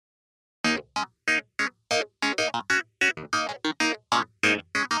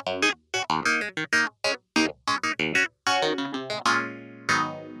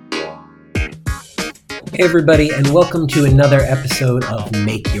everybody, and welcome to another episode of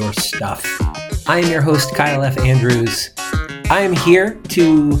Make Your Stuff. I am your host, Kyle F. Andrews. I am here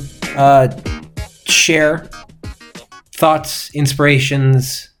to share thoughts,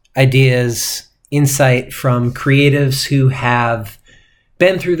 inspirations, ideas, insight from creatives who have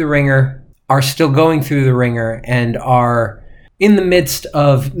been through the ringer, are still going through the ringer, and are in the midst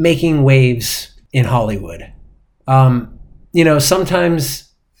of making waves in Hollywood. Sometimes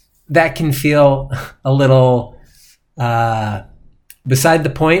that can feel a little beside the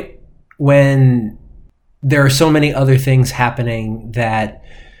point when there are so many other things happening that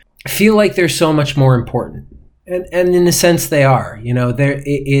feel like they're so much more important. And in a sense they are.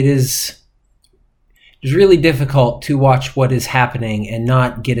 It's really difficult to watch what is happening and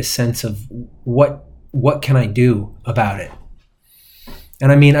not get a sense of what can I do about it.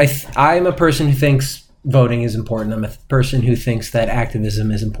 And I mean, I'm a person who thinks voting is important. I'm a person who thinks that activism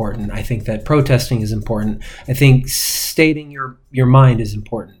is important. I think that protesting is important. I think stating your mind is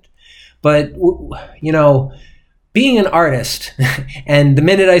important. But, being an artist, and the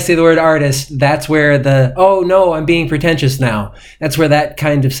minute I say the word artist, that's where oh no, I'm being pretentious now. That's where that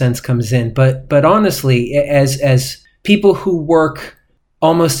kind of sense comes in. But honestly, as people who work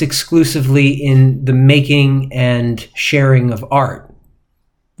almost exclusively in the making and sharing of art,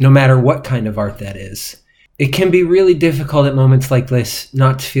 no matter what kind of art that is, it can be really difficult at moments like this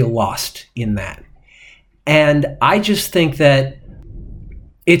not to feel lost in that. And I just think that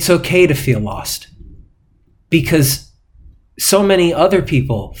it's okay to feel lost because so many other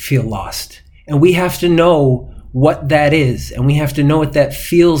people feel lost. And we have to know what that is. And we have to know what that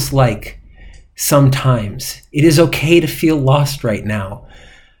feels like sometimes. It is okay to feel lost right now.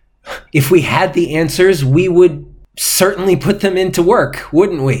 If we had the answers, we would certainly put them into work,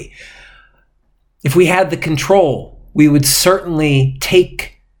 wouldn't we? If we had the control, we would certainly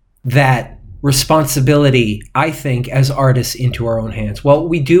take that responsibility, I think, as artists into our own hands. Well,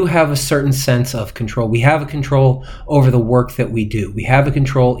 we do have a certain sense of control. We have a control over the work that we do. We have a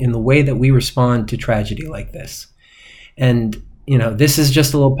control in the way that we respond to tragedy like this. And, this is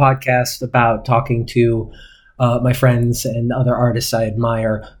just a little podcast about talking to my friends and other artists I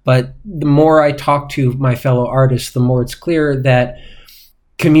admire. But the more I talk to my fellow artists, the more it's clear that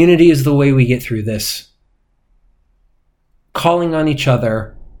community is the way we get through this. Calling on each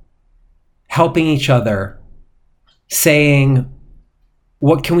other, helping each other, saying,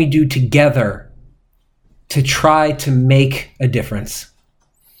 what can we do together to try to make a difference?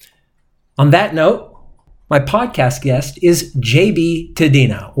 On that note, my podcast guest is JB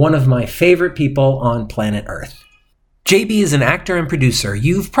TADENA, one of my favorite people on planet Earth. JB is an actor and producer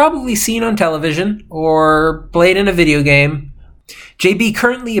you've probably seen on television or played in a video game. JB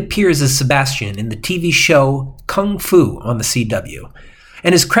currently appears as Sebastian in the TV show Kung Fu on the CW.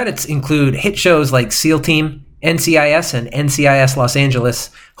 And his credits include hit shows like SEAL Team, NCIS and NCIS Los Angeles,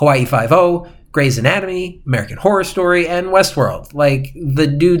 Hawaii Five-0, Grey's Anatomy, American Horror Story, and Westworld. Like, the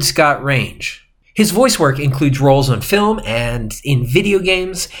dude's got range. His voice work includes roles on film and in video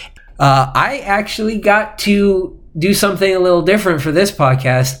games. I actually got to do something a little different for this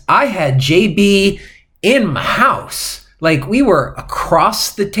podcast. I had JB in my house. Like, we were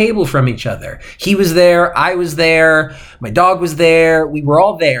across the table from each other. He was there, I was there, my dog was there, we were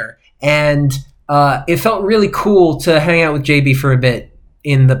all there. And it felt really cool to hang out with JB for a bit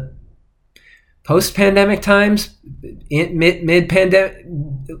in the post-pandemic times, in mid-pandemic,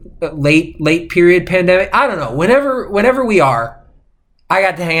 late period pandemic. I don't know. Whenever we are, I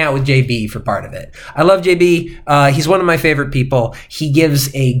got to hang out with JB for part of it. I love JB. He's one of my favorite people. He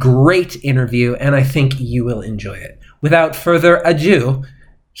gives a great interview, and I think you will enjoy it. Without further ado,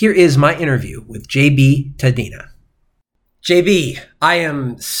 here is my interview with JB TADENA. JB, I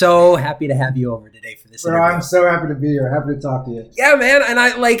am so happy to have you over today for this interview. I'm so happy to be here. Happy to talk to you. Yeah, man, and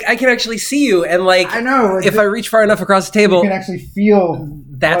I can actually see you, and I know. If I reach far enough across the table, you can actually feel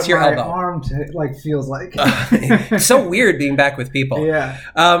that's your elbow. My arm feels like. It's so weird being back with people. Yeah.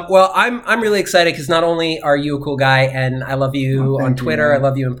 Well, I'm really excited because not only are you a cool guy, and I love you on Twitter, I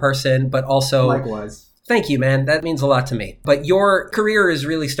love you in person, but also likewise. Thank you, man. That means a lot to me. But your career is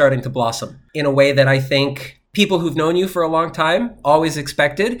really starting to blossom in a way that I think people who've known you for a long time always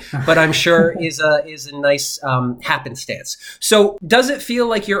expected, but I'm sure is a nice happenstance. So does it feel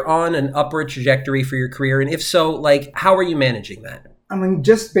like you're on an upward trajectory for your career? And if so, how are you managing that? I mean,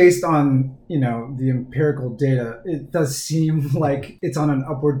 just based on, the empirical data, it does seem like it's on an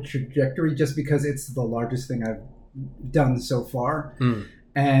upward trajectory just because it's the largest thing I've done so far.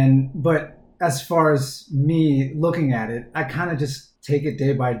 But as far as me looking at it, I kind of just take it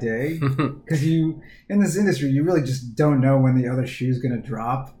day by day because in this industry, you really just don't know when the other shoe is going to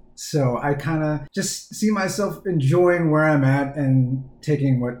drop. So I kind of just see myself enjoying where I'm at and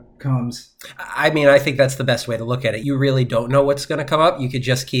taking what comes. I mean, I think that's the best way to look at it. You really don't know what's going to come up. You could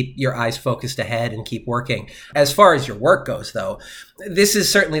just keep your eyes focused ahead and keep working. As far as your work goes, though, this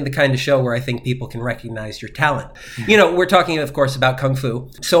is certainly the kind of show where I think people can recognize your talent. You know, we're talking, of course, about Kung Fu.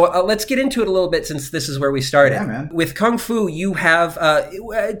 So let's get into it a little bit, since this is where we started. Yeah, man. With Kung Fu, you have,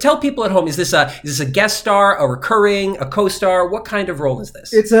 tell people at home, is this a guest star, a recurring, a co-star? What kind of role is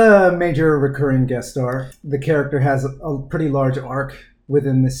this? It's a major recurring guest star. The character has a pretty large arc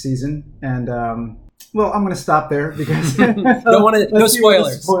within this season, and well, I'm going to stop there because no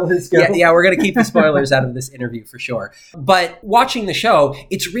spoilers. Go. Yeah, we're going to keep the spoilers out of this interview for sure. But watching the show,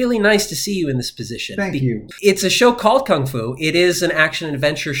 it's really nice to see you in this position. Thank you. It's a show called Kung Fu. It is an action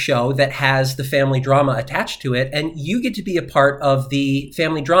adventure show that has the family drama attached to it, and you get to be a part of the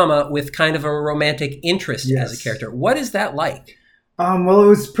family drama with kind of a romantic interest as a character. What is that like? Well, it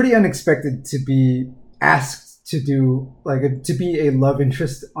was pretty unexpected to be asked to do to be a love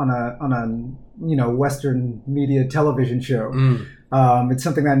interest on a Western media television show. It's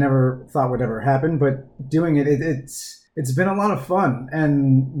something that I never thought would ever happen, but doing it's been a lot of fun.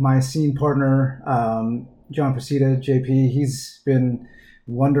 And my scene partner, John Procida, JP, he's been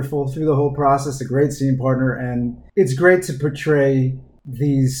wonderful through the whole process, a great scene partner, and it's great to portray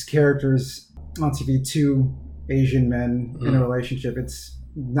these characters on TV, two Asian men in a relationship. It's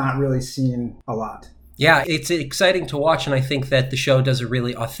not really seen a lot. Yeah, it's exciting to watch, and I think that the show does a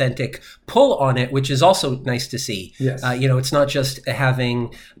really authentic pull on it, which is also nice to see. Yes. It's not just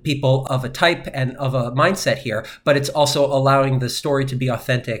having people of a type and of a mindset here, but it's also allowing the story to be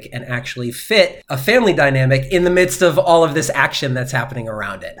authentic and actually fit a family dynamic in the midst of all of this action that's happening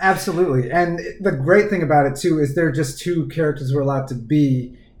around it. Absolutely. And the great thing about it, too, is they're just two characters who are allowed to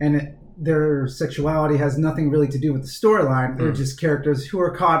be, and their sexuality has nothing really to do with the storyline. They're just characters who are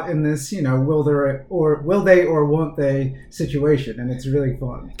caught in this, will they or won't they situation, and it's really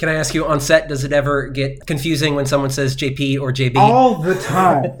fun. Can I ask you, on set, does it ever get confusing when someone says JP or JB? All the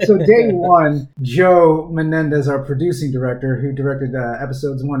time. So day one, Joe Menendez, our producing director, who directed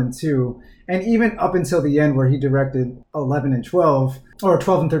episodes 1 and 2, and even up until the end where he directed 11 and 12, or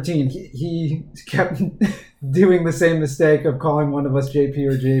 12 and 13, he kept doing the same mistake of calling one of us JP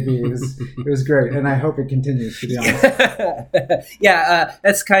or JB. It was great, and I hope it continues, to be honest.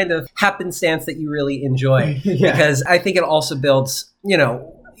 That's kind of happenstance that you really enjoy, because I think it also builds,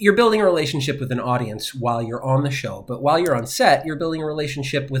 you're building a relationship with an audience while you're on the show, but while you're on set, you're building a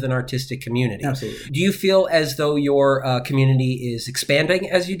relationship with an artistic community. Absolutely. Do you feel as though your community is expanding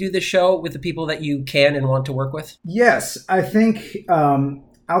as you do this show with the people that you can and want to work with? Yes, I think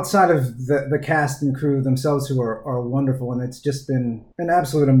outside of the cast and crew themselves, who are wonderful, and it's just been an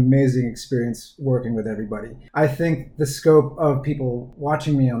absolute amazing experience working with everybody. I think the scope of people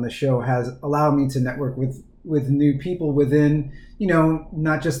watching me on the show has allowed me to network with new people within,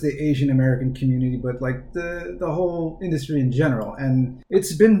 not just the Asian American community, but like the whole industry in general. And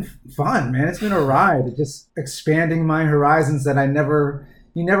it's been fun, man. It's been a ride, just expanding my horizons that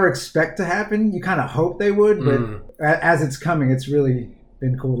you never expect to happen. You kind of hope they would, but as it's coming, it's really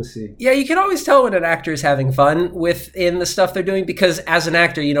been cool to see. Yeah, you can always tell when an actor is having fun within the stuff they're doing, because as an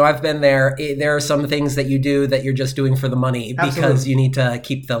actor, I've been there. There are some things that you do that you're just doing for the money because you need to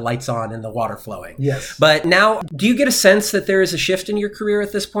keep the lights on and the water flowing. Yes. But now, do you get a sense that there is a shift in your career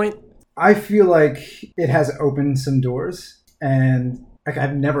at this point? I feel like it has opened some doors, and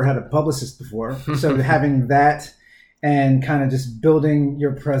I've never had a publicist before. So having that and kind of just building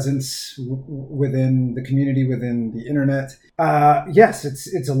your presence within the community, within the internet. Yes,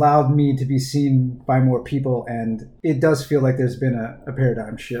 it's allowed me to be seen by more people, and it does feel like there's been a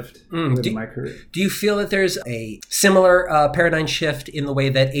paradigm shift within my career. Do you feel that there's a similar paradigm shift in the way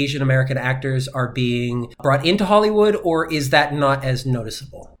that Asian American actors are being brought into Hollywood, or is that not as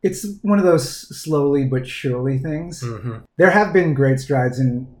noticeable? It's one of those slowly but surely things. There have been great strides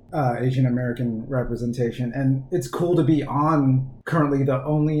in Asian American representation, and it's cool to be on currently the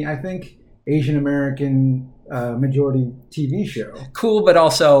only, I think, Asian American majority TV show. Cool, but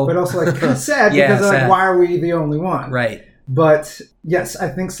also like kind of sad because sad. Why are we the only one? Right. But yes, I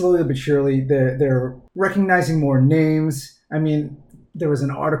think slowly but surely they're recognizing more names. I mean, there was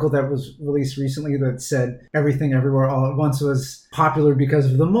an article that was released recently that said Everything Everywhere All at Once was popular because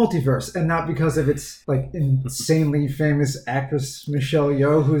of the multiverse and not because of its like insanely famous actress Michelle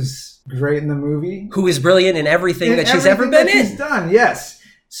Yeoh, who's great in the movie. Who is brilliant in everything that she's ever been in. She's done, yes.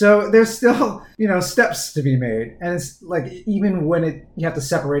 So there's still, steps to be made. And it's like, even when you have to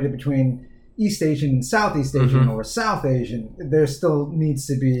separate it between East Asian and Southeast Asian or South Asian, there still needs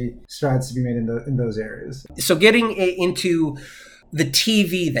to be strides to be made in those areas. So getting into the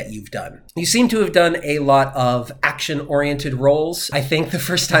TV that you've done. You seem to have done a lot of action-oriented roles. I think the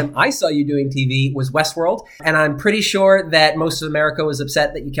first time I saw you doing TV was Westworld, and I'm pretty sure that most of America was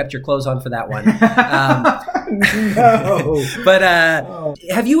upset that you kept your clothes on for that one. No. But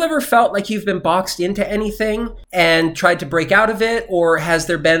have you ever felt like you've been boxed into anything and tried to break out of it? Or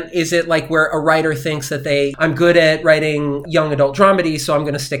is it like where a writer thinks that I'm good at writing young adult dramedy, so I'm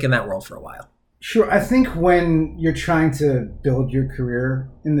going to stick in that role for a while? Sure. I think when you're trying to build your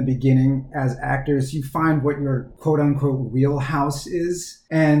career in the beginning as actors, you find what your quote unquote wheelhouse is.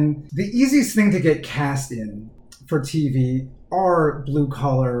 And the easiest thing to get cast in for TV are blue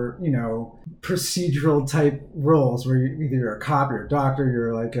collar, procedural type roles where you're a cop, you're a doctor,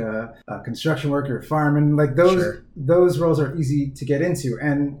 you're like a construction worker, a fireman. Like those roles are easy to get into.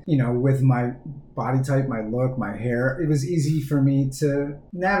 And, with my body type, my look, my hair, it was easy for me to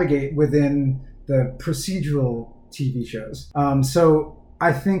navigate within the procedural TV shows. So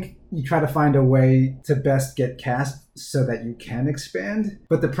I think you try to find a way to best get cast so that you can expand.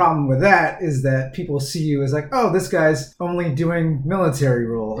 But the problem with that is that people see you as like, oh, this guy's only doing military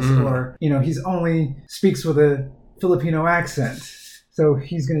roles, or, he's only speaks with a Filipino accent. So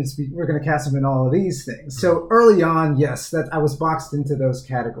we're going to cast him in all of these things. So early on, yes, that I was boxed into those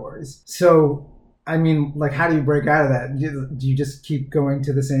categories. So I mean, like, how do you break out of that? Do you just keep going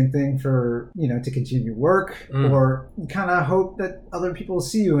to the same thing for, to continue work? Or kind of hope that other people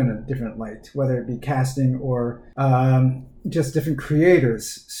see you in a different light, whether it be casting or just different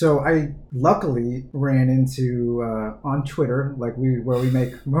creators? So I luckily ran into, on Twitter, like where we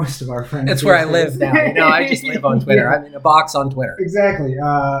make most of our friends. That's where I live now. I just live on Twitter. Yeah. I'm in a box on Twitter. Exactly.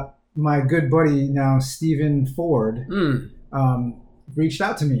 My good buddy now, Stephen Ford, reached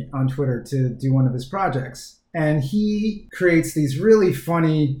out to me on Twitter to do one of his projects. And he creates these really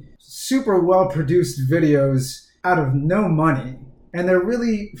funny, super well-produced videos out of no money. And they're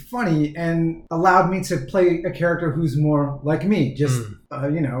really funny and allowed me to play a character who's more like me, just, a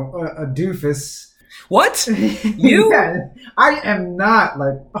doofus. What? You? Yeah, I am not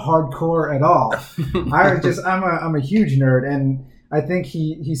like hardcore at all. I'm a huge nerd, and I think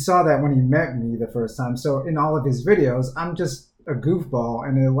he saw that when he met me the first time. So in all of his videos, I'm just a goofball,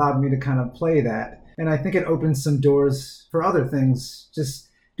 and it allowed me to kind of play that. And I think it opens some doors for other things, just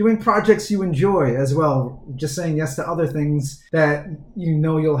doing projects you enjoy as well, just saying yes to other things that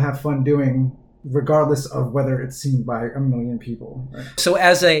you'll have fun doing, regardless of whether it's seen by a million people. Right? So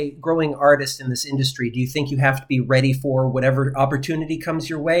as a growing artist in this industry, do you think you have to be ready for whatever opportunity comes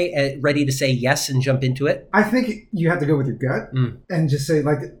your way, ready to say yes and jump into it? I think you have to go with your gut and just say,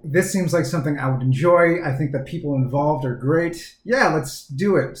 like, this seems like something I would enjoy. I think the people involved are great. Yeah, let's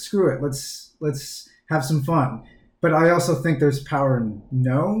do it. Screw it. Let's have some fun. But I also think there's power in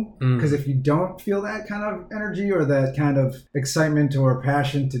no, because if you don't feel that kind of energy or that kind of excitement or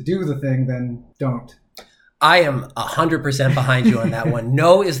passion to do the thing, then don't. I am 100% behind you on that one.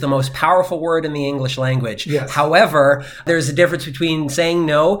 No is the most powerful word in the English language. Yes. However, there's a difference between saying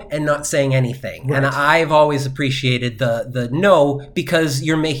no and not saying anything. Right. And I've always appreciated the no, because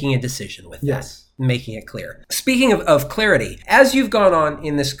you're making a decision with that. Making it clear. Speaking of clarity, as you've gone on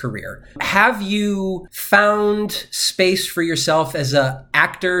in this career, have you found space for yourself as an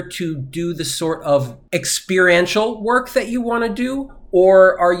actor to do the sort of experiential work that you want to do?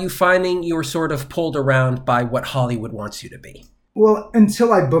 Or are you finding you're sort of pulled around by what Hollywood wants you to be? Well,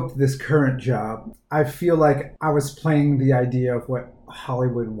 until I booked this current job, I feel like I was playing the idea of what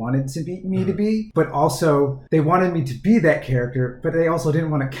Hollywood wanted me to be, but also they wanted me to be that character, but they also didn't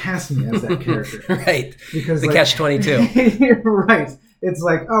want to cast me as that character. Right. Because the catch-22. Right. It's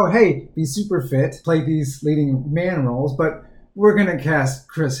like, oh, hey, be super fit, play these leading man roles, but we're going to cast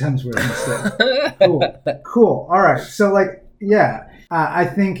Chris Hemsworth instead. Cool. All right. So, like, yeah, I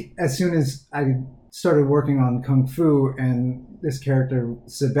think as soon as I started working on Kung Fu and this character,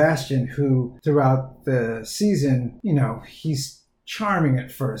 Sebastian, who throughout the season, he's charming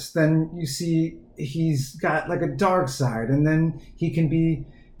at first. Then you see he's got like a dark side, and then he can be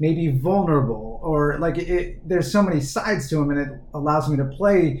maybe vulnerable, or like there's so many sides to him, and it allows me to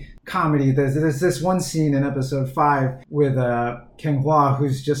play comedy. There's this one scene in episode 5 with Kang Hua,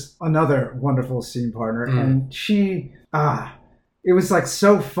 who's just another wonderful scene partner, and she it was like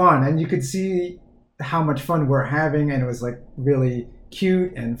so fun, and you could see how much fun we're having, and it was like really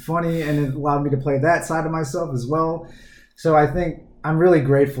cute and funny, and it allowed me to play that side of myself as well. So I think I'm really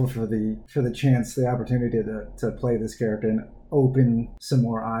grateful for the chance, the opportunity to play this character and open some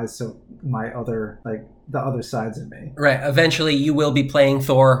more eyes so my other like the other sides of me. Right. Eventually, you will be playing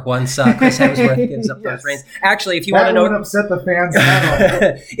Thor once Chris Hemsworth gives up those reins. Actually, if you want to know, that would upset the fans at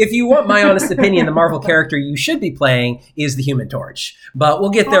all. If you want my honest opinion, the Marvel character you should be playing is the Human Torch. But we'll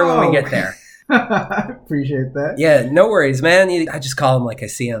get there when we get there. I appreciate that. Yeah, no worries, man. I just call him like I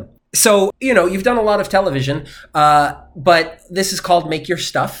see him. So, you've done a lot of television, but this is called Make Your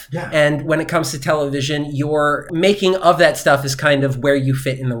Stuff. Yeah. And when it comes to television, your making of that stuff is kind of where you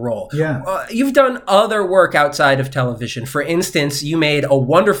fit in the role. Yeah. You've done other work outside of television. For instance, you made a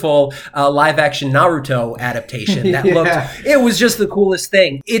wonderful live-action Naruto adaptation that it was just the coolest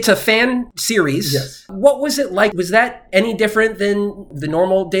thing. It's a fan series. Yes. What was it like? Was that any different than the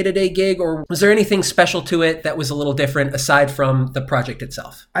normal day-to-day gig, or was there anything special to it that was a little different aside from the project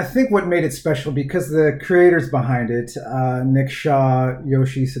itself? I think what made it special, because the creators behind it, Nick Shaw,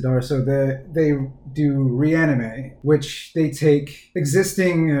 Yoshi Sadara, so they do Reanime, which they take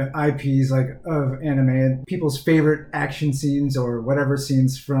existing IPs of anime and people's favorite action scenes or whatever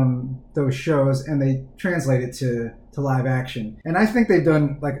scenes from those shows, and they translate it to live action. And I think they've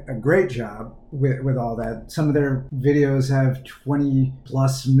done a great job with all that. Some of their videos have 20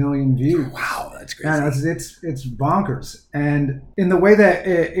 plus million views. Wow, that's crazy. And it's bonkers. And in the way that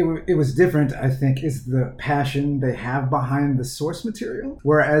it was different, I think, is the passion they have behind the source material.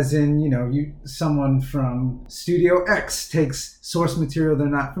 Whereas someone from Studio X takes source material they're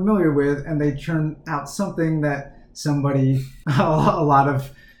not familiar with, and they churn out something that a lot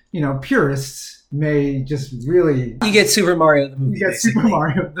of purists may just really... You get Super Mario the movie. You get Super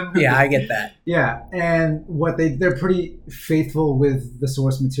Mario the movie. Yeah, I get that. Yeah, and they're pretty faithful with the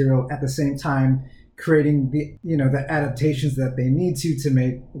source material, at the same time creating the adaptations that they need to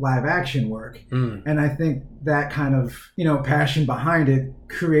make live action work. And I think that kind of passion behind it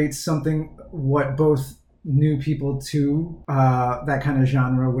creates something what both new people to that kind of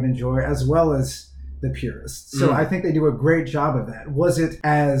genre would enjoy, as well as the purists. So I think they do a great job of that. Was it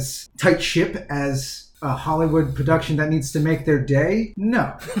as tight ship as a Hollywood production that needs to make their day?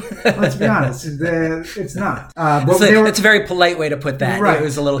 No. Let's be honest. It's not. It's a very polite way to put that. Right. It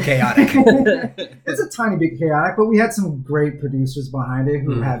was a little chaotic. It's a tiny bit chaotic, but we had some great producers behind it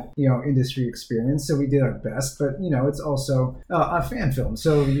who had, industry experience. So we did our best. But, it's also a fan film.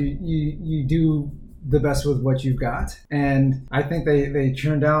 So you do the best with what you've got. And I think they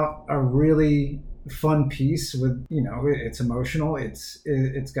churned out a really fun piece with, it's emotional,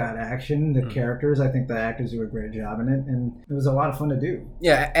 it's got action, the characters, I think the actors do a great job in it, and it was a lot of fun to do.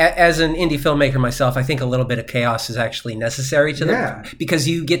 Yeah, as an indie filmmaker myself, I think a little bit of chaos is actually necessary to them, because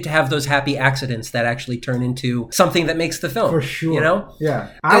you get to have those happy accidents that actually turn into something that makes the film. For sure.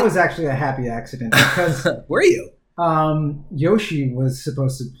 Yeah. I was actually a happy accident because... Were you? Yoshi was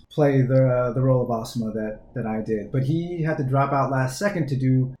supposed to play the role of Asuma that I did, but he had to drop out last second to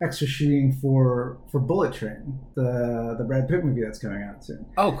do extra shooting for Bullet Train, the Brad Pitt movie that's coming out soon.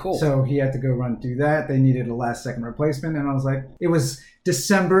 Oh, cool. So he had to go do that. They needed a last second replacement, and I was like, it was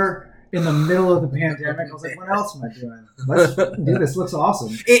December in the middle of the pandemic. I was like, what else am I doing? Let's do this. It looks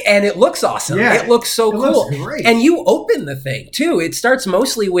awesome. It looks awesome. Yeah, it looks so cool. Looks great. And you open the thing, too. It starts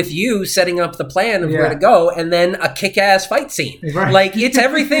mostly with you setting up the plan of where to go, and then a kick-ass fight scene. Right. It's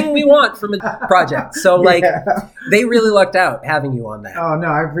everything we want from a project. So, they really lucked out having you on that. Oh, no,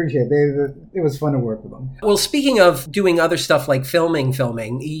 I appreciate it. It was fun to work with them. Well, speaking of doing other stuff like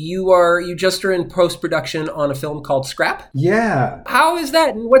filming, you just are in post-production on a film called Scrap? Yeah. How is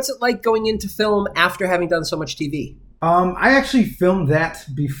that? And what's it like going into film after having done so much TV? I actually filmed that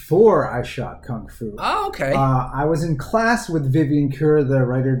before I shot Kung Fu. Oh, okay. I was in class with Vivian Kerr, the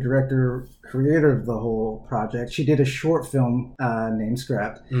writer, director, creator of the whole project. She did a short film named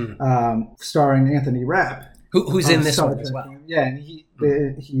Scrap, starring Anthony Rapp. Who's in this one as well. Yeah,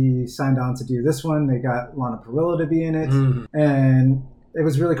 and he signed on to do this one. They got Lana Perillo to be in it. And it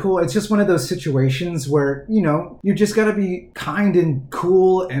was really cool. It's just one of those situations where, you just got to be kind and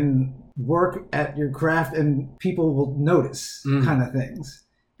cool and work at your craft, and people will notice kind of things.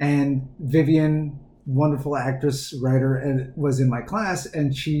 And Vivian, wonderful actress, writer, and was in my class,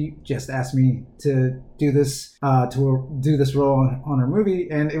 and she just asked me to do this role on her movie,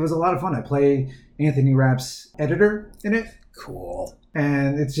 and it was a lot of fun. I play Anthony Rapp's editor in it. Cool.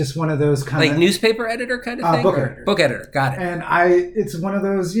 And it's just one of those kind of... newspaper editor kind of thing? Book editor. Book editor, got it. And it's one of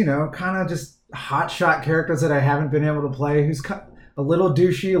those, kind of just hotshot characters that I haven't been able to play, who's a little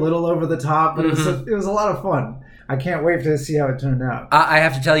douchey, a little over the top, but it was a lot of fun. I can't wait to see how it turned out. I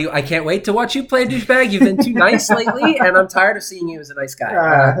have to tell you, I can't wait to watch you play a douchebag. You've been too nice lately, and I'm tired of seeing you as a nice guy.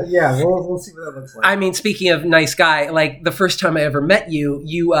 Yeah, we'll see what that looks like. I mean, speaking of nice guy, like the first time I ever met you,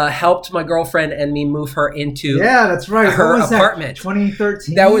 you helped my girlfriend and me move her into that's right. her apartment.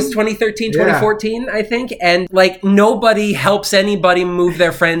 2013? That was 2013, 2014, I think. And like nobody helps anybody move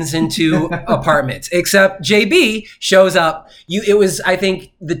their friends into apartments except JB shows up. It was, I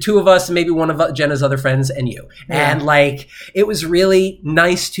think, the two of us, maybe one of Jenna's other friends and you. Yeah. And like, it was really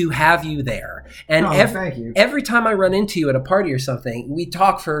nice to have you there. And thank you. Every time I run into you at a party or something, we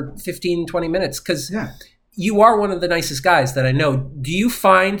talk for 15, 20 minutes because you are one of the nicest guys that I know. Do you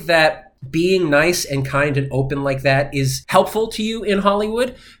find that being nice and kind and open like that is helpful to you in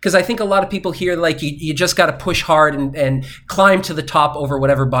Hollywood? Because I think a lot of people hear like you just got to push hard and climb to the top over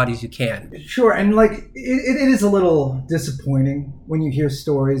whatever bodies you can. Sure. And like it is a little disappointing when you hear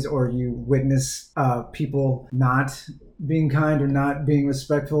stories or you witness people not being kind or not being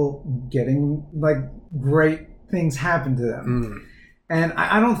respectful, getting like great things happen to them. And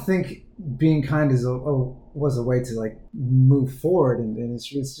I don't think being kind was a way to like move forward, and it's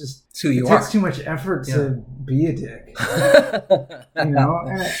just it's who you it are. Takes too much effort to be a dick. You know,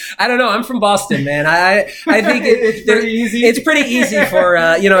 I don't know. I'm from Boston, man. I think it's pretty easy. It's pretty easy for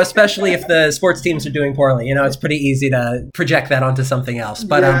especially if the sports teams are doing poorly. It's pretty easy to project that onto something else.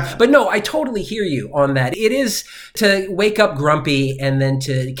 But no, I totally hear you on that. It is to wake up grumpy and then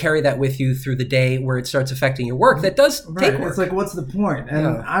to carry that with you through the day where it starts affecting your work. That does take work. It's like, what's the point? And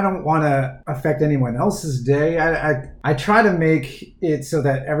I don't want to affect anyone else's day. I try to make it so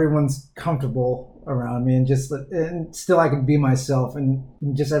that everyone's comfortable around me and still I can be myself and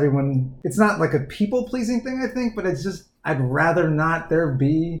just everyone. It's not like a people pleasing thing, I think, but it's just I'd rather not there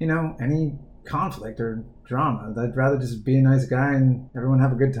be any conflict or drama. I'd rather just be a nice guy and everyone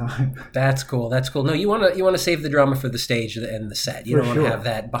have a good time. That's cool. No, you want to save the drama for the stage and the set. You don't want to have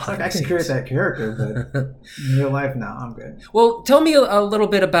that behind the scenes. I can create that character, but in real life, no, I'm good. Well, tell me a little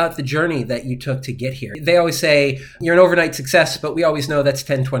bit about the journey that you took to get here. They always say you're an overnight success, but we always know that's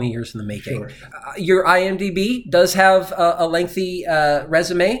 10, 20 years in the making. Sure. Your IMDb does have a lengthy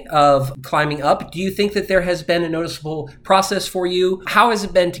resume of climbing up. Do you think that there has been a noticeable process for you? How has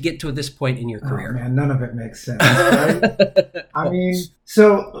it been to get to this point in your career? Oh, man, none of it makes sense, right? I mean,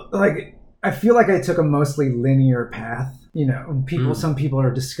 so like I feel like I took a mostly linear path. Some people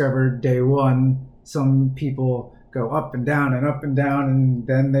are discovered day one. Some people go up and down, and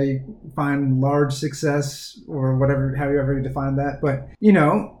then they find large success or whatever, however you define that. But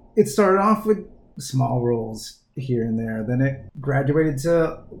it started off with small roles here and there. Then it graduated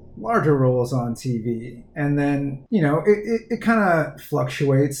to larger roles on TV. And then, it kind of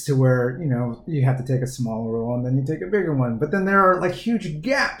fluctuates to where, you have to take a small role and then you take a bigger one. But then there are like huge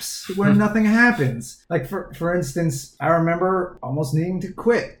gaps where nothing happens. Like for instance, I remember almost needing to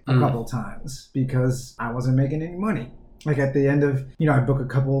quit a couple times because I wasn't making any money. Like at the end of, I book a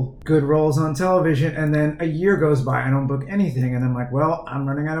couple good roles on television and then a year goes by, I don't book anything. And I'm like, well, I'm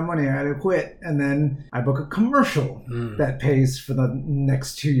running out of money. I got to quit. And then I book a commercial that pays for the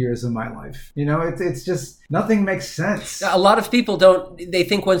next 2 years of my life. It's just nothing makes sense. A lot of people they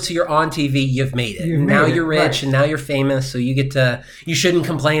think once you're on TV, you've made it. Now you're rich right. And now you're famous. So you shouldn't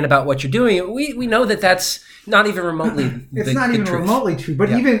complain about what you're doing. We know that's not even remotely remotely true. But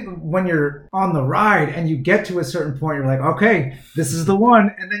even when you're on the ride and you get to a certain point, you're like, okay, this is the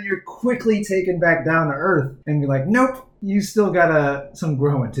one. And then you're quickly taken back down to earth and you're like, nope, you still got some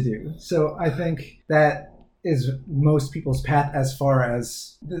growing to do. So I think that is most people's path as far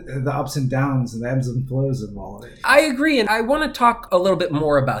as the ups and downs and the ebbs and flows of all of it. I agree. And I want to talk a little bit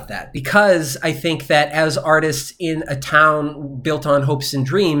more about that because I think that as artists in a town built on hopes and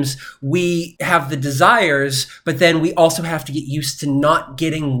dreams, we have the desires, but then we also have to get used to not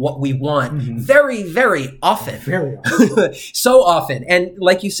getting what we want very, very often. Very often. So often. And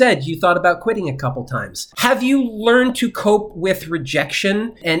like you said, you thought about quitting a couple times. Have you learned to cope with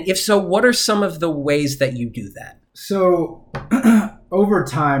rejection? And if so, what are some of the ways that you do that? So over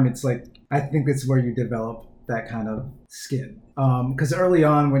time, it's like, I think that's where you develop that kind of skin. Because early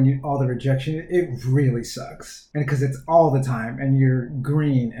on, when all the rejection, it really sucks. And because it's all the time and you're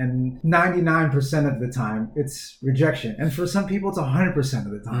green and 99% of the time it's rejection. And for some people, it's 100%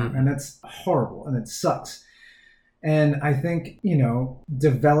 of the time. And that's horrible and it sucks. And I think,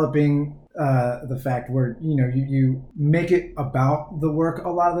 developing the fact where, you make it about the work a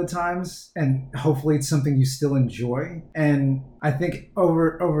lot of the times, and hopefully it's something you still enjoy. And I think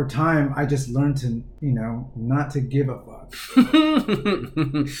over time, I just learned to, not to give a fuck.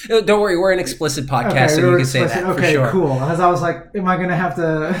 Don't worry, we're an explicit podcast, so you can say that for sure. Cool. As I was like, am I going to have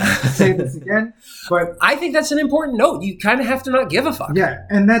to say this again? But I think that's an important note. You kind of have to not give a fuck. Yeah,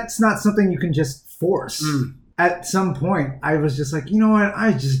 and that's not something you can just force. At some point, I was just like, you know what?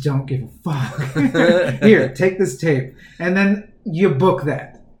 I just don't give a fuck. Here, take this tape. And then you book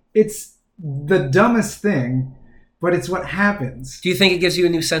that. It's the dumbest thing, but it's what happens. Do you think it gives you a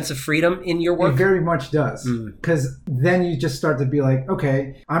new sense of freedom in your work? It very much does. Because then you just start to be like,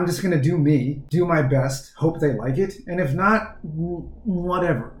 okay, I'm just going to do me, do my best, hope they like it. And if not,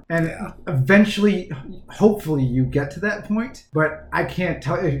 whatever. And eventually, hopefully you get to that point. But I can't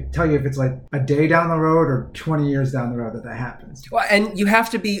tell you if it's like a day down the road or 20 years down the road that happens. Well, and you have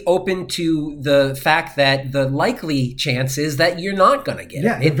to be open to the fact that the likely chance is that you're not going to get it.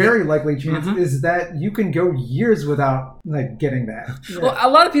 Yeah, the very likely chance is that you can go years without like getting that. Yeah. Well, a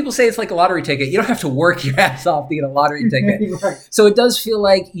lot of people say it's like a lottery ticket. You don't have to work your ass off to get a lottery ticket. Right. So it does feel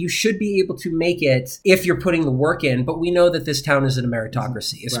like you should be able to make it if you're putting the work in. But we know that this town is a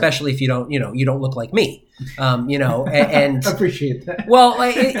meritocracy, especially if you don't look like me. And I appreciate that. Well,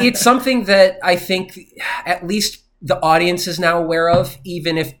 it's something that I think at least the audience is now aware of,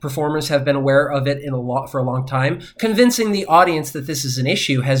 even if performers have been aware of it for a long time. Convincing the audience that this is an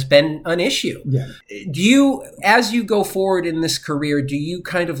issue has been an issue. Yeah. Do you, as you go forward in this career, do you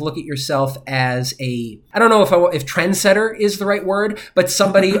kind of look at yourself as I don't know if trendsetter is the right word, but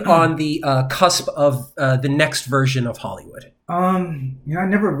somebody on the cusp of the next version of Hollywood? I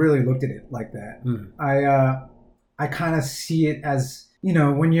never really looked at it like that. I kind of see it as,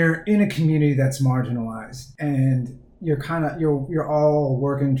 when you're in a community that's marginalized and you're all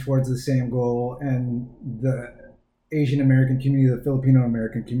working towards the same goal, and the Asian American community, the Filipino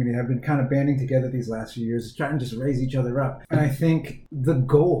American community have been kind of banding together these last few years, trying to just raise each other up. And I think the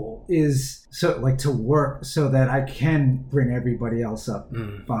goal is to work so that I can bring everybody else up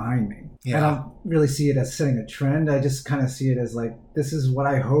behind me. Yeah. I don't really see it as setting a trend. I just kind of see it as like, this is what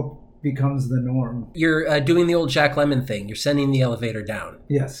I hope becomes the norm. You're doing the old Jack Lemmon thing. You're sending the elevator down.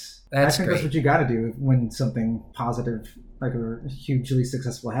 Yes. That's I think great. That's what you got to do when something positive, like a hugely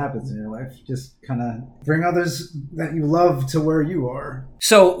successful, happens in your life. Just kind of bring others that you love to where you are.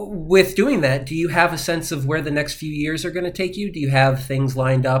 So with doing that, do you have a sense of where the next few years are going to take you? Do you have things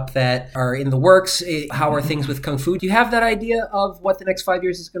lined up that are in the works? How are things with Kung Fu? Do you have that idea of what the next 5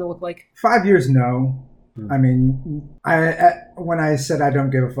 years is going to look like? 5 years, no. I mean, when I said I don't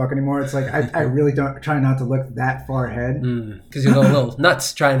give a fuck anymore, it's like I really don't try not to look that far ahead. Because you go a little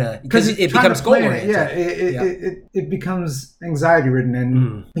nuts because it becomes goal-oriented. Yeah, it becomes anxiety-ridden,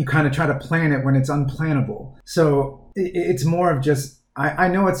 and you kind of try to plan it when it's unplannable. So it's more of just, I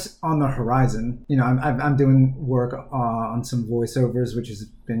know it's on the horizon. I'm doing work on some voiceovers, which has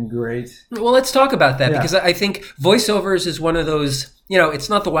been great. Well, let's talk about that, because I think voiceovers is one of those, it's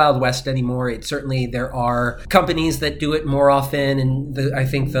not the Wild West anymore. There are companies that do it more often, and I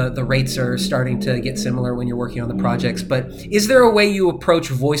think the rates are starting to get similar when you're working on the projects. But is there a way you approach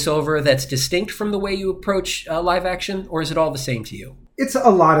voiceover that's distinct from the way you approach live action, or is it all the same to you? It's a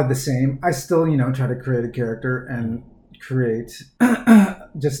lot of the same. I still, try to create a character and create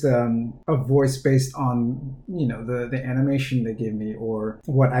just a voice based on the animation they give me or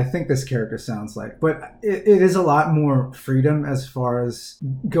what I think this character sounds like. But it is a lot more freedom as far as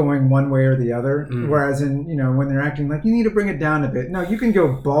going one way or the other. Whereas in when they're acting, like, you need to bring it down a bit. No, you can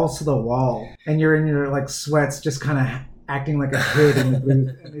go balls to the wall and you're in your like sweats, just kind of acting like a kid in the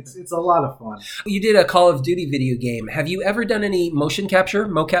booth, and it's a lot of fun. You did a Call of Duty video game. Have you ever done any motion capture,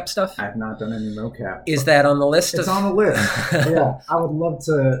 mocap stuff? I've not done any mocap. Is that on the list? It's on the list. Yeah, I would love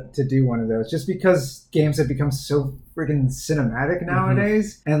to do one of those, just because games have become so freaking cinematic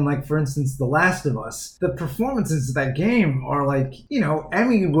nowadays. And like, for instance, The Last of Us, the performances of that game are like,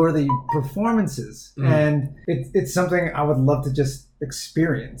 Emmy-worthy performances. And it's something I would love to just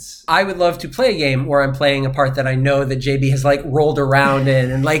experience. I would love to play a game where I'm playing a part that I know that JB has like rolled around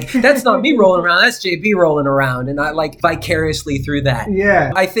in, and like, that's not me rolling around, that's JB rolling around, and I like vicariously through that.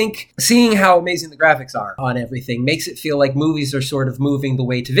 Yeah. I think seeing how amazing the graphics are on everything makes it feel like movies are sort of moving the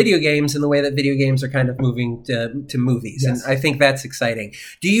way to video games in the way that video games are kind of moving to movies. Yes. And I think that's exciting.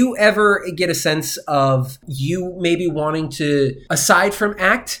 Do you ever get a sense of you maybe wanting to, aside from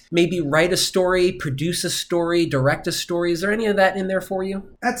act, maybe write a story, produce a story, direct a story? Is there any of that in there for you?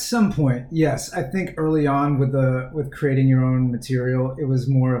 At some point, yes. I think early on with creating your own material, it was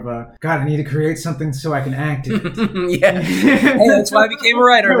more of a, God, I need to create something so I can act in it. Yeah. Hey, that's why I became a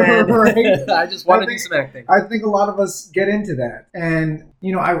writer, man. Right? I just want to do some acting. I think a lot of us get into that. And,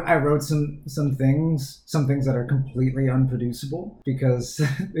 I wrote some things that are completely unproducible because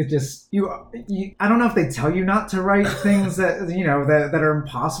it just, I don't know if they tell you not to write things that, that are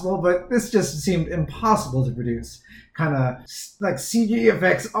impossible, but this just seemed impossible to produce. Kind of like CG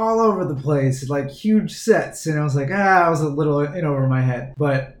effects all over the place, like huge sets. And I was like, I was a little in over my head.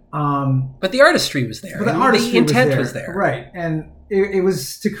 But the artistry was there. But the intent was there. Right. And it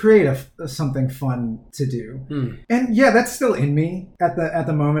was to create something fun to do. And yeah, that's still in me at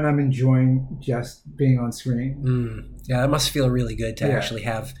the moment. I'm enjoying just being on screen. Yeah, it must feel really good to actually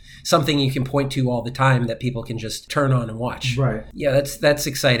have something you can point to all the time that people can just turn on and watch. Right. Yeah, that's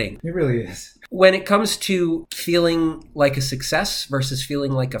exciting. It really is. When it comes to feeling like a success versus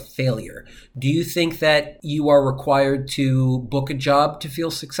feeling like a failure, do you think that you are required to book a job to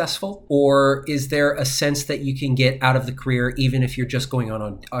feel successful? Or is there a sense that you can get out of the career even if you're just going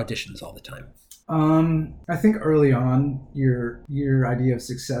on auditions all the time? I think early on, your idea of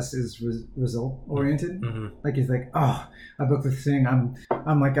success is result oriented. Like you think, I booked this thing.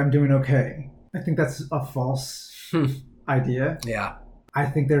 I'm doing okay. I think that's a false idea. Yeah. I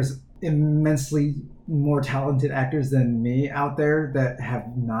think there's immensely more talented actors than me out there that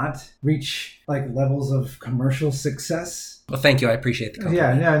have not reached like levels of commercial success. Well, thank you. I appreciate the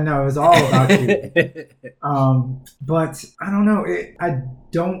compliment. Yeah, no, it was all about you. But I don't know. I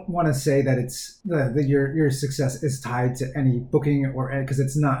don't want to say that it's that your success is tied to any booking or because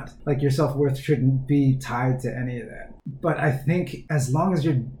it's not. Like your self-worth shouldn't be tied to any of that. But I think as long as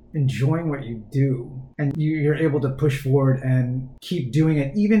you're enjoying what you do and you're able to push forward and keep doing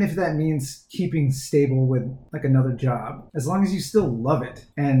it, even if that means keeping stable with like another job, as long as you still love it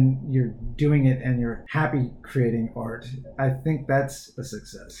and you're doing it and you're happy creating art, I think that's a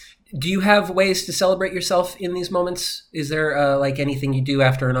success. Do you have ways to celebrate yourself in these moments? Is there like anything you do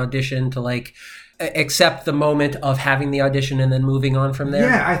after an audition to like accept the moment of having the audition and then moving on from there?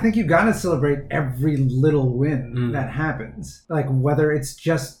 Yeah, I think you got to celebrate every little win that happens. Like whether it's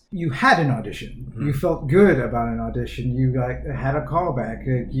just you had an audition, you felt good about an audition, you like had a callback,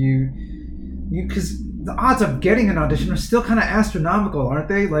 you because the odds of getting an audition are still kind of astronomical, aren't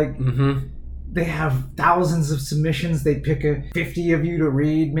they? Like they have thousands of submissions. They pick 50 of you to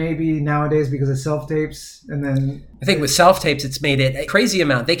read maybe nowadays because of self-tapes. And then I think with self-tapes, it's made it a crazy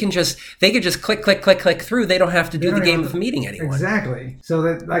amount. They could just click through. They don't have to do the game of meeting anyone. Exactly. So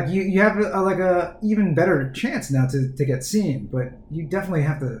that like you have a even better chance now to get seen, but you definitely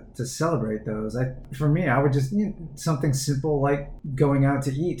have to celebrate those. For me, I would just something simple like going out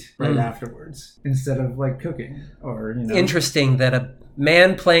to eat right afterwards instead of like cooking or Interesting that a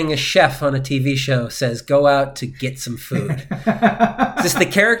man playing a chef on a TV show says, go out to get some food. Is this the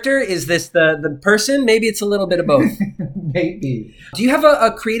character? Is this the person? Maybe it's a little bit of both. Maybe. Do you have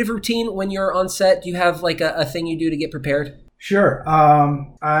a creative routine when you're on set? Do you have like a thing you do to get prepared? Sure.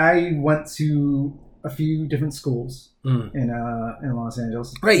 I went to a few different schools in Los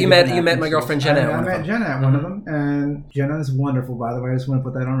Angeles. Right, you met my girlfriend Jenna. I met Jenna at one of them, and Jenna is wonderful, by the way. I just want to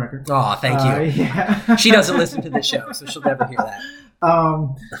put that on record. Oh, thank you. Yeah. She doesn't listen to the show, so she'll never hear that.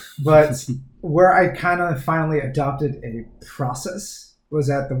 But where I kind of finally adopted a process was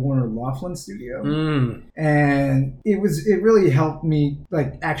at the Warner Laughlin studio. And it really helped me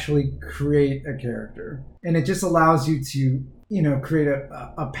like actually create a character. And it just allows you to, create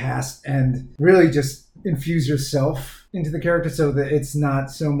a past and really just infuse yourself into the character so that it's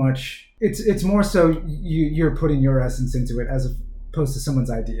not so much, it's more so you're putting your essence into it as opposed to someone's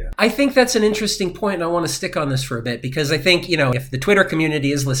idea. I think that's an interesting point, and I want to stick on this for a bit because I think, if the Twitter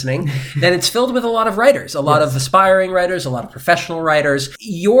community is listening, then it's filled with a lot of writers, a lot of aspiring writers, a lot of professional writers.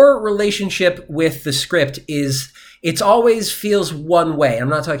 Your relationship with the script it always feels one way. I'm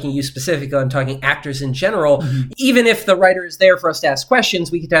not talking you specifically, I'm talking actors in general. Even if the writer is there for us to ask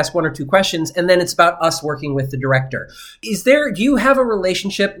questions, we get to ask one or two questions, and then it's about us working with the director. Do you have a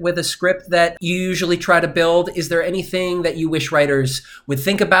relationship with a script that you usually try to build? Is there anything that you wish writers would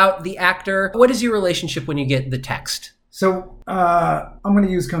think about the actor? What is your relationship when you get the text? So I'm going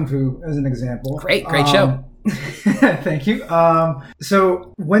to use Kung Fu as an example. Great show. Thank you.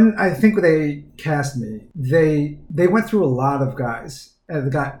 So when I think they cast me, they went through a lot of guys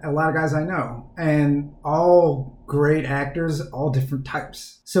a lot of guys I know, and all great actors, all different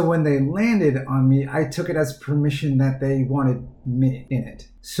types. So when they landed on me, I took it as permission that they wanted me in it.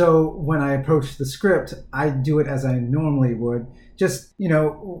 So when I approached the script, I do it as I normally would, just,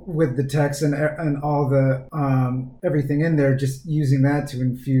 with the text and all the everything in there, just using that to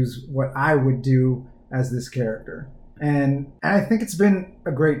infuse what I would do as this character. And I think it's been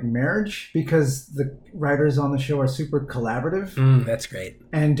a great marriage because the writers on the show are super collaborative. That's great.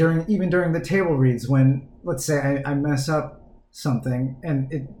 And during the table reads, when, let's say, I mess up something and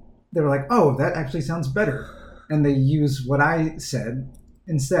they were like, oh, that actually sounds better. And they use what I said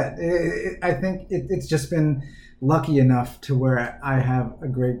instead. I think it's just been lucky enough to where I have a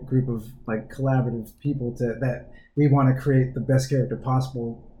great group of collaborative people that we want to create the best character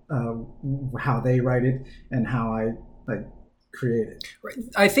possible, how they write it and how I create it. Right.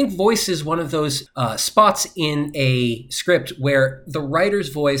 I think voice is one of those spots in a script where the writer's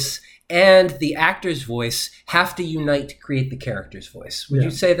voice and the actor's voice have to unite to create the character's voice. Would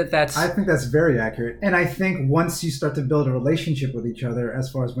you say that's... I think that's very accurate. And I think once you start to build a relationship with each other, as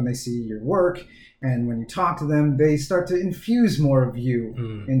far as when they see your work and when you talk to them, they start to infuse more of you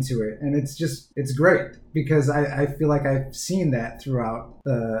into it. And it's great because I feel like I've seen that throughout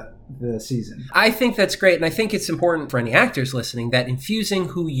the season. I think that's great. And I think it's important for any actors listening that infusing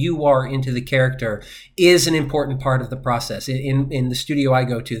who you are into the character is an important part of the process. In the studio I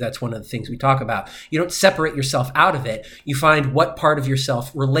go to, that's one of the things we talk about. You don't separate yourself out of it. You find what part of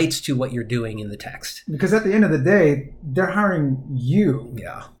yourself relates to what you're doing in the text. Because at the end of the day, they're hiring you.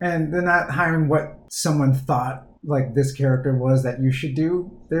 Yeah. And they're not hiring what someone thought this character was that you should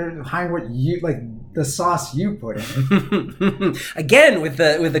do. They're hiring what you the sauce you put in. Again, with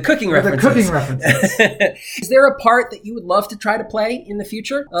the cooking references. The cooking references. Is there a part that you would love to try to play in the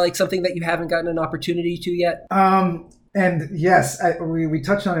future? Something that you haven't gotten an opportunity to yet? And yes, we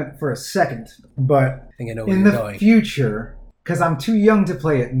touched on it for a second, but I think I know where in you're the going. future, because I'm too young to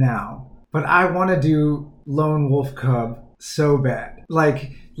play it now, but I want to do Lone Wolf Cub so bad.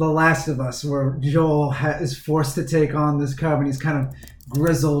 Like The Last of Us, where Joel is forced to take on this cub and he's kind of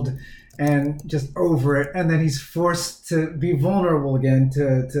grizzled and just over it, and then he's forced to be vulnerable again,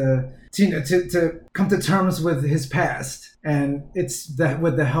 to come to terms with his past, and it's that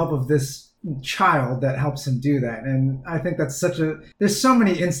with the help of this child that helps him do that. And I think that's there's so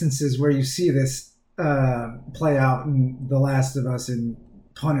many instances where you see this play out in The Last of Us, in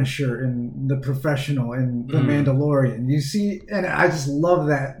Punisher, in The Professional, in The Mandalorian. You see, and I just love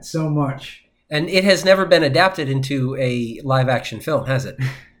that so much. And it has never been adapted into a live action film, has it?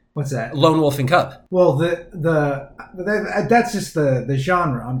 What's that? Lone Wolf and Cub. Well, that's just the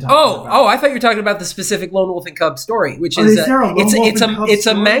genre I'm talking about. Oh, I thought you were talking about the specific Lone Wolf and Cub story, which is it's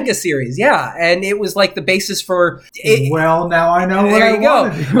a manga series, yeah, and it was like the basis for. Well, now I know what there I you go.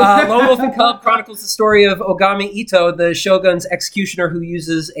 want to do. Lone Wolf and Cub chronicles the story of Ogami Ito, the shogun's executioner who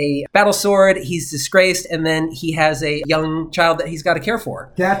uses a battle sword. He's disgraced, and then he has a young child that he's got to care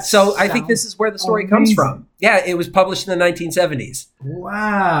for. I think this is where the story comes from. Yeah, it was published in the 1970s.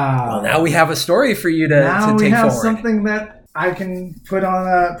 Wow. Well, now we have a story for you to take forward. Now we have something that I can put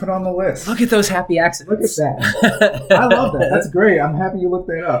on the list. Look at those happy accents. Look at that. I love that. That's great. I'm happy you looked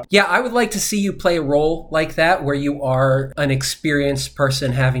that up. Yeah, I would like to see you play a role like that where you are an experienced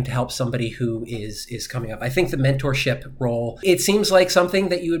person having to help somebody who is coming up. I think the mentorship role, it seems like something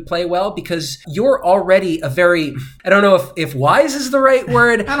that you would play well because you're already a very, I don't know if wise is the right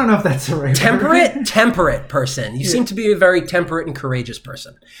word. I don't know if that's the right word. Temperate person. You seem to be a very temperate and courageous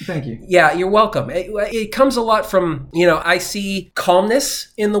person. Thank you. Yeah, you're welcome. It comes a lot from, I see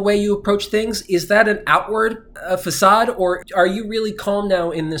calmness in the way you approach things. Is that an outward facade, or are you really calm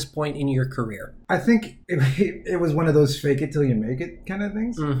now in this point in your career? I think it was one of those fake it till you make it kind of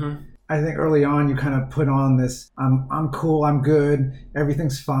things. Mm-hmm. I think early on you kind of put on this I'm cool, I'm good,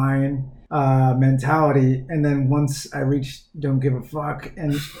 everything's fine mentality, and then once I reached don't give a fuck,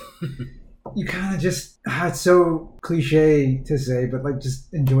 and you kind of just it's so cliche to say, but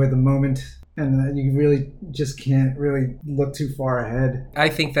just enjoy the moment. And you really just can't really look too far ahead. I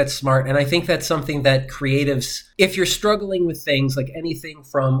think that's smart. And I think that's something that creatives, if you're struggling with things like anything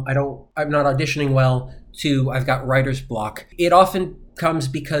from I'm not auditioning well to I've got writer's block, it often comes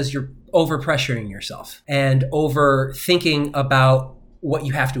because you're overpressuring yourself and overthinking about what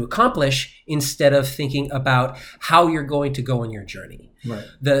you have to accomplish instead of thinking about how you're going to go on your journey. Right.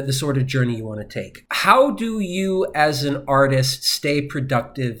 The sort of journey you want to take. How do you as an artist stay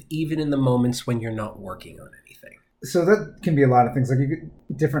productive even in the moments when you're not working on anything? So that can be a lot of things. Like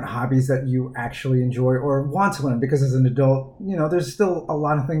different hobbies that you actually enjoy or want to learn, because as an adult, there's still a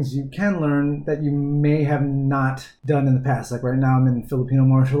lot of things you can learn that you may have not done in the past. Like right now I'm in Filipino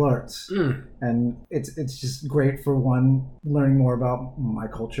martial arts, and it's just great for one, learning more about my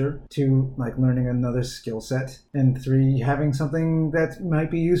culture, two, like learning another skill set, and three, having something that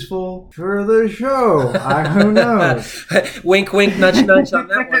might be useful for the show. Who knows? Wink, wink, nudge, nudge on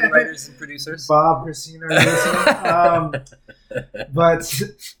that one, writers and producers. Bob, Christina, listening. But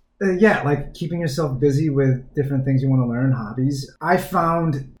yeah, like keeping yourself busy with different things you want to learn, hobbies. I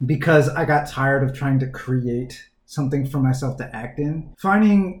found, because I got tired of trying to create something for myself to act in,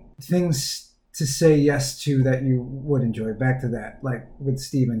 finding things to say yes to that you would enjoy. Back to that, like with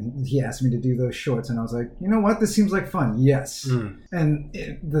Steven, he asked me to do those shorts, and I was like, you know what, this seems like fun. Yes. And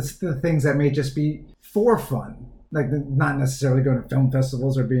the things that may just be for fun, like not necessarily going to film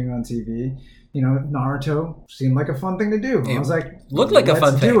festivals or being on TV. Naruto seemed like a fun thing to do. I was like, looked like a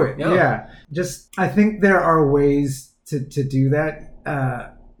fun thing. Do it. Yeah. Just, I think there are ways to do that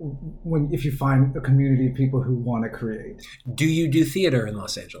if you find a community of people who want to create. Do you do theater in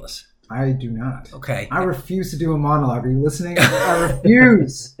Los Angeles? I do not. Okay. I refuse to do a monologue. Are you listening? I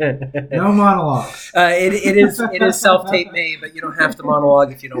refuse. No monologues. It is self-tape made, but you don't have to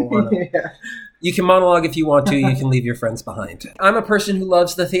monologue if you don't want to. Yeah. You can monologue if you want to. You can leave your friends behind. I'm a person who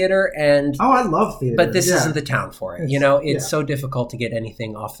loves the theater, and I love theater, but this isn't the town for it. It's so difficult to get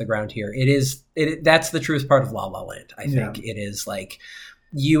anything off the ground here. That's the truest part of La La Land. I think it is like,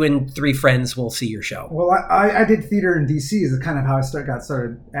 you and three friends will see your show. Well, I did theater in D.C. is kind of how I got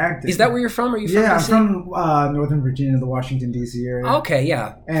started acting. Is that where you're from? Are you from DC? I'm from Northern Virginia, the Washington, D.C. area. Okay,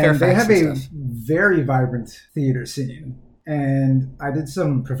 yeah. And they have a very vibrant theater scene. And I did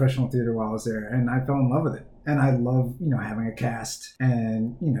some professional theater while I was there, and I fell in love with it. And I love, having a cast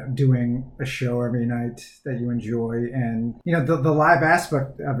and, doing a show every night that you enjoy. And, the live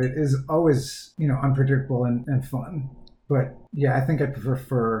aspect of it is always, unpredictable and fun. But yeah, I think I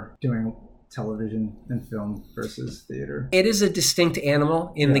prefer doing television and film versus theater. It is a distinct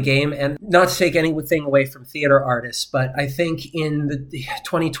animal in the game, and not to take anything away from theater artists, but I think in the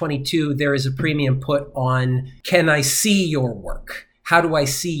 2022 there is a premium put on, can I see your work? How do I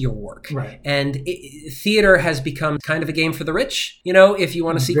see your work? Right. And theater has become kind of a game for the rich. If you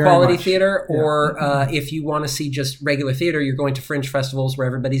want to see quality theater, or if you want to see just regular theater, you're going to fringe festivals where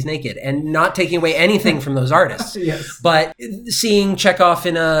everybody's naked, and not taking away anything from those artists. Yes. But seeing Chekhov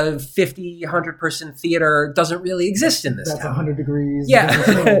in a 50, 100-person theater doesn't really exist in this town. That's 100 degrees.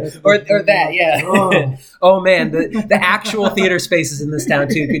 Yeah. or that, yeah. Oh man, the actual theater spaces in this town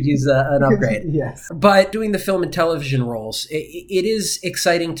too could use an upgrade. Yes. But doing the film and television roles, it is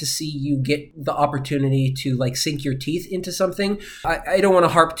exciting to see you get the opportunity to like sink your teeth into something. I don't want to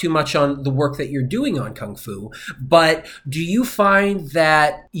harp too much on the work that you're doing on Kung Fu, but do you find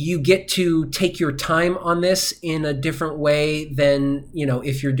that you get to take your time on this in a different way than,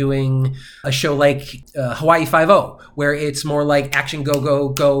 if you're doing a show like Hawaii Five-0, where it's more like action, go, go,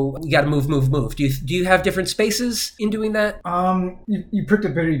 go, you got to move, move, move. Do you have different spaces in doing that? You picked a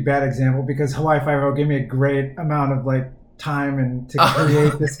very bad example, because Hawaii Five-0 gave me a great amount of like time and to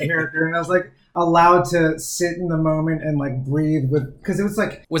create this character, and I was like allowed to sit in the moment and like breathe with, because it was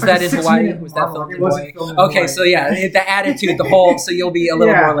like, was that in Hawaii? Was that filmed in Hawaii? Okay, so yeah, the attitude, the whole, so you'll be a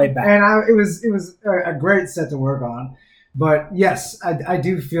little more laid back. And it was a great set to work on. But yes, I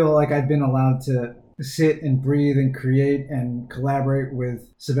do feel like I've been allowed to sit and breathe and create and collaborate with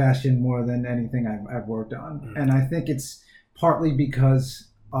Sebastian more than anything I've worked on. And I think it's partly because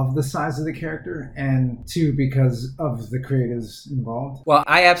of the size of the character, and two, because of the creatives involved. Well,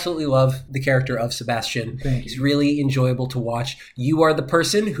 I absolutely love the character of Sebastian. Thank you. He's really enjoyable to watch. You are the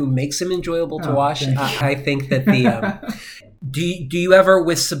person who makes him enjoyable to watch. I think that the... Do you ever,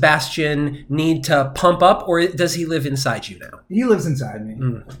 with Sebastian, need to pump up, or does he live inside you now? He lives inside me.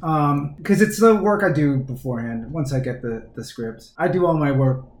 Because it's the work I do beforehand. Once I get the script, I do all my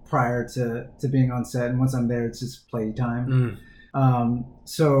work prior to being on set, and once I'm there, it's just play time.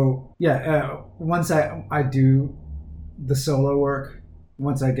 So yeah, once I do the solo work,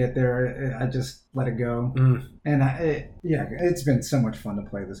 once I get there, I just let it go. And it's been so much fun to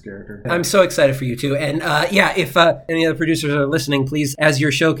play this character. I'm so excited for you too. And if any other producers are listening, please, as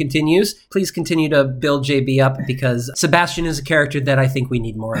your show continues, please continue to build JB up, because Sebastian is a character that I think we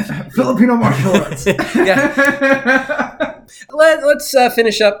need more of. Filipino martial arts. Let's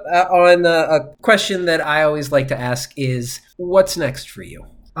finish up on a question that I always like to ask is, what's next for you?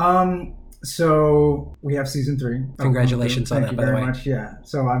 So we have season 3. Congratulations on that, by the way. Thank you very much. Yeah.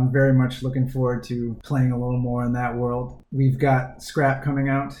 So I'm very much looking forward to playing a little more in that world. We've got Scrap coming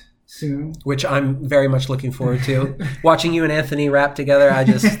out soon. Which I'm very much looking forward to. Watching you and Anthony rap together,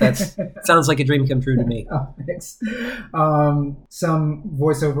 that sounds like a dream come true to me. Oh, thanks. Some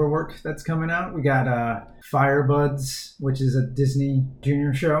voiceover work that's coming out. We got Firebuds, which is a Disney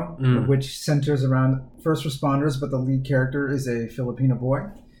Junior show, which centers around first responders, but the lead character is a Filipino boy.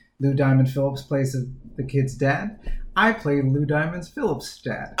 Lou Diamond Phillips plays the kid's dad. I play Lou Diamond Phillips'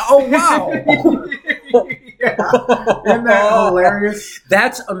 dad. Oh, wow. Yeah. Isn't that hilarious?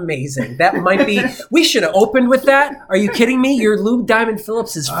 That's amazing. That might be... We should have opened with that. Are you kidding me? You're Lou Diamond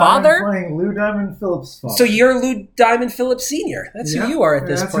Phillips' father? I'm playing Lou Diamond Phillips' father. So you're Lou Diamond Phillips Sr. That's who you are at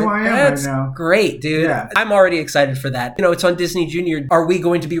this point. That's who I am That's right now. Great, dude. Yeah. I'm already excited for that. It's on Disney Junior. Are we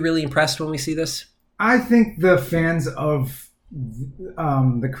going to be really impressed when we see this? I think the fans of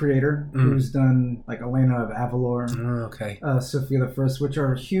the creator, who's done like Elena of Avalor, Sophia the First, which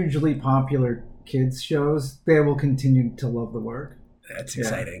are hugely popular kids shows, they will continue to love the work. That's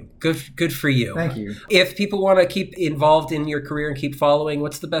exciting. Good for you. Thank you. If people want to keep involved in your career and keep following,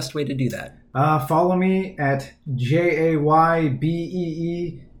 what's the best way to do that? Follow me at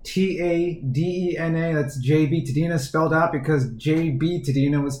JaybeeTadena. That's JB Tadena spelled out because JB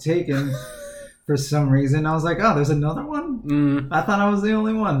Tadena was taken for some reason. I was like, oh, there's another one? I thought I was the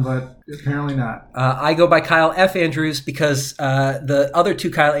only one, but apparently not. I go by Kyle F. Andrews because the other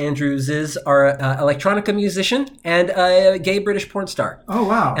two Kyle Andrewses are an electronica musician and a gay British porn star. Oh,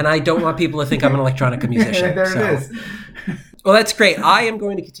 wow. And I don't want people to think I'm an electronica musician. There it is. Well, that's great. I am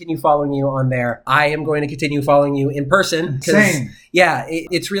going to continue following you on there. I am going to continue following you in person. Same. Yeah,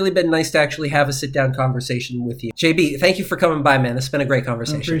 it's really been nice to actually have a sit-down conversation with you. JB, thank you for coming by, man. This has been a great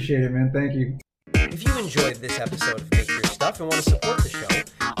conversation. I appreciate it, man. Thank you. If you enjoyed this episode of Make Your Stuff and want to support the show,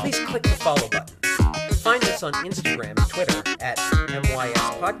 please click the follow button. Find us on Instagram and Twitter at MYS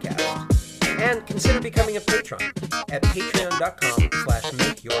Podcast. And consider becoming a patron at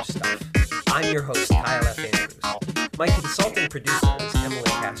patreon.com/makeyourstuff. I'm your host, Kyle F. Andrews. My consulting producer is Emily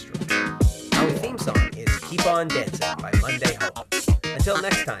Castro. Our theme song is Keep On Dancing by Monday Hope. Until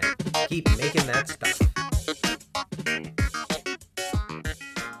next time, keep making that stuff.